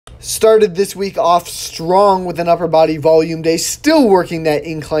Started this week off strong with an upper body volume day, still working that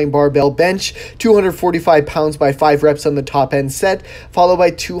incline barbell bench, 245 pounds by 5 reps on the top end set, followed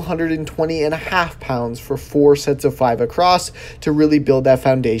by 220.5 pounds for 4 sets of 5 across to really build that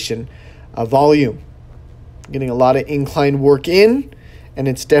foundation of volume. Getting a lot of incline work in, and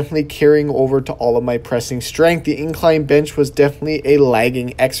it's definitely carrying over to all of my pressing strength. The incline bench was definitely a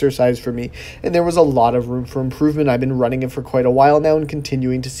lagging exercise for me, and there was a lot of room for improvement. I've been running it for quite a while now and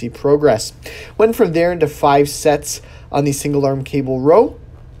continuing to see progress. Went from there into 5 sets on the single arm cable row.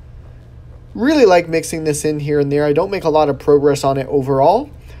 Really like mixing this in here and there. I don't make a lot of progress on it overall,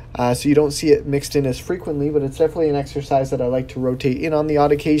 so you don't see it mixed in as frequently, but it's definitely an exercise that I like to rotate in on the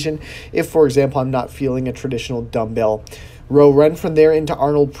odd occasion if, for example, I'm not feeling a traditional dumbbell row run. From there into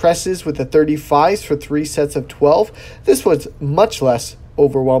Arnold presses with the 35s for 3 sets of 12. This was much less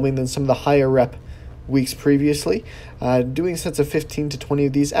overwhelming than some of the higher rep weeks previously. Doing sets of 15 to 20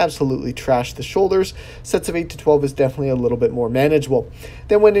 of these absolutely trashed the shoulders. Sets of 8 to 12 is definitely a little bit more manageable.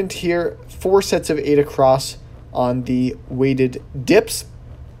 Then went into here 4 sets of 8 across on the weighted dips.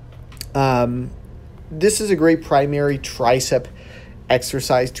 This is a great primary tricep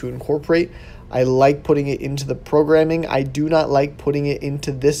exercise to incorporate. I like putting it into the programming. I do not like putting it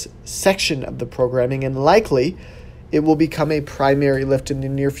into this section of the programming, and likely it will become a primary lift in the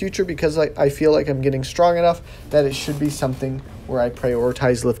near future because I feel like I'm getting strong enough that it should be something where I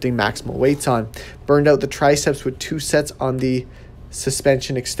prioritize lifting maximal weights on. Burned out the triceps with 2 sets on the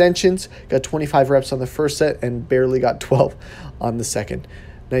suspension extensions. Got 25 reps on the first set and barely got 12 on the second.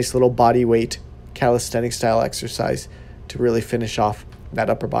 Nice little body weight calisthenic style exercise to really finish off that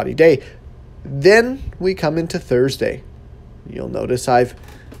upper body day. Then we come into Thursday. You'll notice I've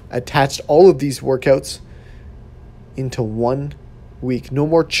attached all of these workouts into 1 week. No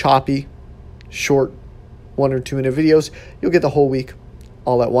more choppy, short 1 or 2 minute videos. You'll get the whole week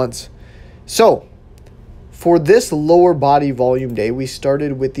all at once. So for this lower body volume day, we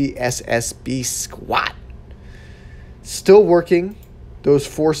started with the SSB squat. Still working those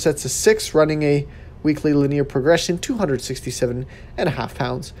 4 sets of 6, running a weekly linear progression, 267.5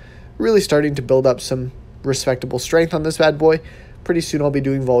 pounds. Really starting to build up some respectable strength on this bad boy. Pretty soon I'll be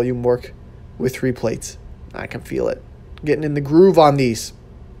doing volume work with 3 plates. I can feel it. Getting in the groove on these.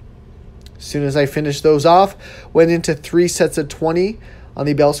 As soon as I finish those off, went into 3 sets of 20 on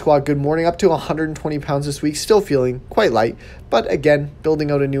the bell squat. Good morning, up to 120 pounds this week. Still feeling quite light, but again, building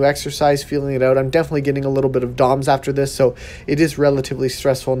out a new exercise, feeling it out. I'm definitely getting a little bit of DOMS after this, so it is relatively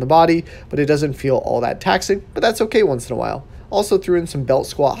stressful on the body, but it doesn't feel all that taxing, but that's okay once in a while. Also threw in some belt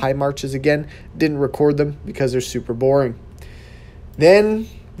squat high marches again. Didn't record them because they're super boring. Then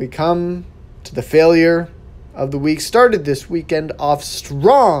we come to the failure of the week. Started this weekend off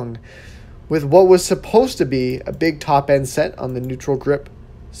strong with what was supposed to be a big top end set on the neutral grip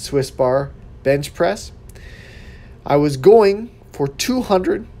Swiss bar bench press. I was going for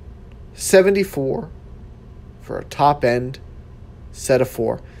 274 for a top end set of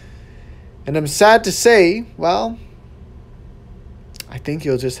 4. And I'm sad to say, well, I think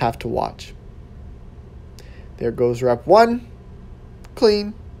you'll just have to watch. There goes rep 1,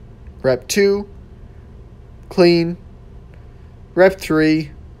 clean. Rep 2, clean. Rep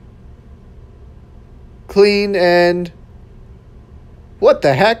 3, clean. And what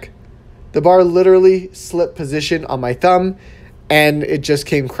the heck? The bar literally slipped position on my thumb and it just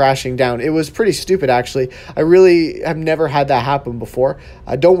came crashing down. It was pretty stupid, actually. I really have never had that happen before.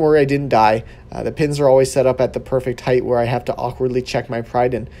 Don't worry, I didn't die. The pins are always set up at the perfect height where I have to awkwardly check my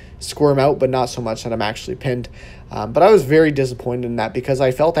pride and squirm out, but not so much that I'm actually pinned. But I was very disappointed in that because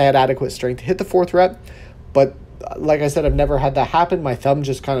I felt I had adequate strength to hit the 4th rep. But like I said, I've never had that happen. My thumb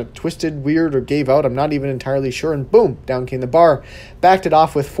just kind of twisted weird or gave out. I'm not even entirely sure. And boom, down came the bar. Backed it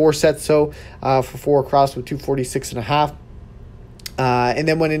off with 4 sets. So for 4 across with 246.5. And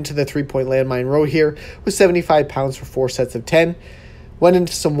then went into the 3-point landmine row here with 75 pounds for 4 sets of 10. Went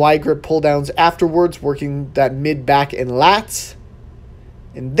into some wide grip pull downs afterwards, working that mid, back, and lats.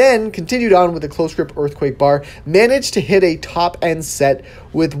 And then continued on with a close grip earthquake bar. Managed to hit a top end set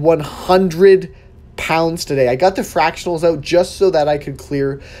with 100 pounds today. I got the fractionals out just so that I could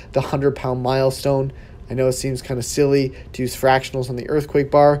clear the 100-pound milestone. I know it seems kind of silly to use fractionals on the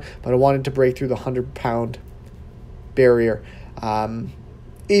earthquake bar, but I wanted to break through the 100-pound barrier.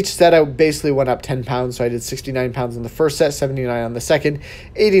 Each set I basically went up 10 pounds, so I did 69 pounds in the first set, 79 on the second,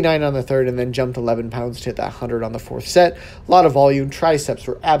 89 on the third, and then jumped 11 pounds to hit that 100 on the 4th set. A lot of volume. Triceps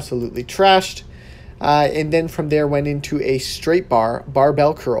were absolutely trashed. And then from there went into a straight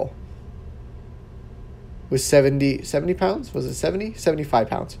barbell curl with 70 pounds. Was it 70? 75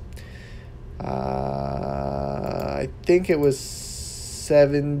 pounds. I think it was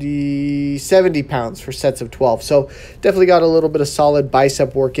 70 pounds for sets of 12. So definitely got a little bit of solid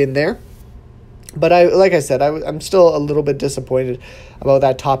bicep work in there. But like I said, I'm still a little bit disappointed about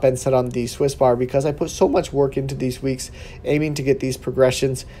that top end set on the Swiss bar because I put so much work into these weeks aiming to get these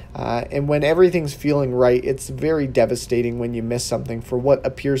progressions. And when everything's feeling right, it's very devastating when you miss something for what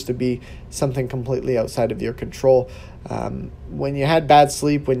appears to be something completely outside of your control. When you had bad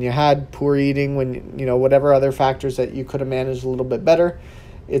sleep, when you had poor eating, when, whatever other factors that you could have managed a little bit better,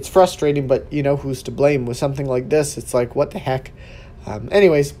 it's frustrating, but who's to blame? With something like this, it's like, what the heck?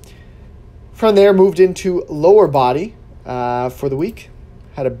 Anyways, from there, moved into lower body for the week.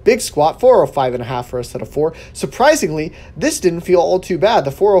 Had a big squat, 405.5 for a set of 4. Surprisingly, this didn't feel all too bad.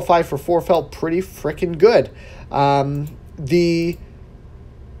 The 405 for 4 felt pretty freaking good. The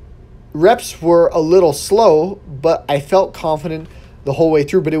reps were a little slow, but I felt confident the whole way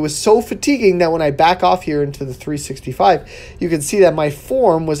through. But it was so fatiguing that when I back off here into the 365, you can see that my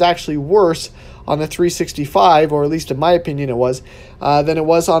form was actually worse on the 365, or at least in my opinion it was, than it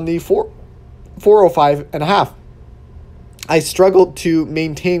was on the 405.5. I struggled to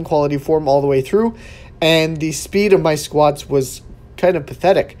maintain quality form all the way through, and the speed of my squats was kind of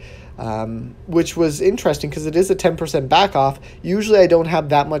pathetic, which was interesting because it is a 10% back off. Usually I don't have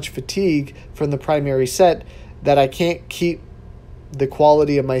that much fatigue from the primary set that I can't keep the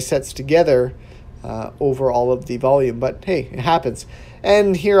quality of my sets together over all of the volume, but hey, it happens.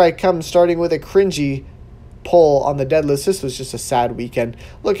 And here I come starting with a cringy pull on the deadlifts. This was just a sad weekend.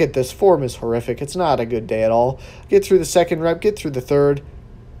 Look at this. Form is horrific. It's not a good day at all. Get through the second rep. Get through the third.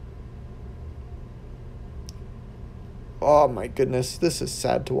 Oh my goodness. This is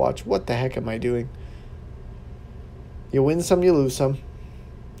sad to watch. What the heck am I doing? You win some, you lose some.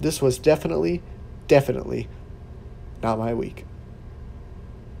 This was definitely not my week.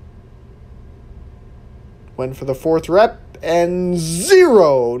 Went for the fourth rep and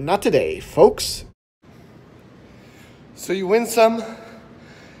 0. Not today, folks. So you win some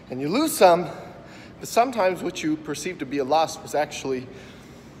and you lose some, but sometimes what you perceive to be a loss was actually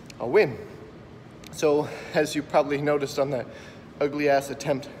a win. So as you probably noticed on that ugly ass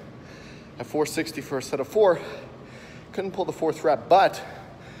attempt at 460 for a set of 4, couldn't pull the fourth rep, but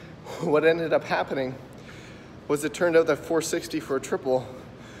what ended up happening was it turned out that 460 for a triple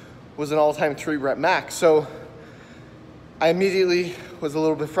was an all-time 3-rep max. So I immediately was a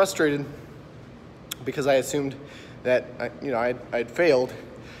little bit frustrated because I assumed that I'd failed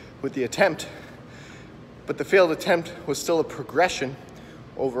with the attempt, but the failed attempt was still a progression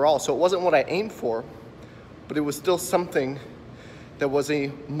overall. So it wasn't what I aimed for, but it was still something that was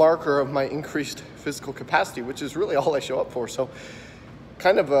a marker of my increased physical capacity, which is really all I show up for. So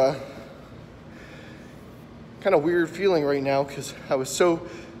kind of a weird feeling right now because I was so,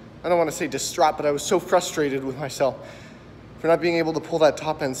 I don't want to say distraught, but I was so frustrated with myself for not being able to pull that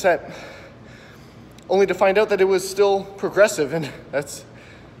top end set, only to find out that it was still progressive, and that's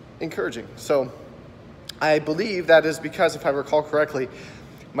encouraging. So I believe that is because, if I recall correctly,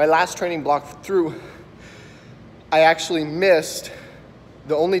 my last training block through, I actually missed,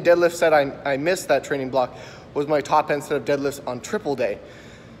 the only deadlift set I missed that training block was my top end set of deadlifts on triple day.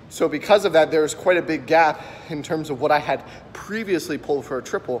 So because of that, there's quite a big gap in terms of what I had previously pulled for a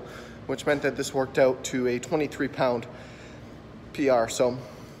triple, which meant that this worked out to a 23-pound PR. So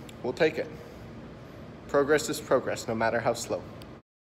we'll take it. Progress is progress, no matter how slow.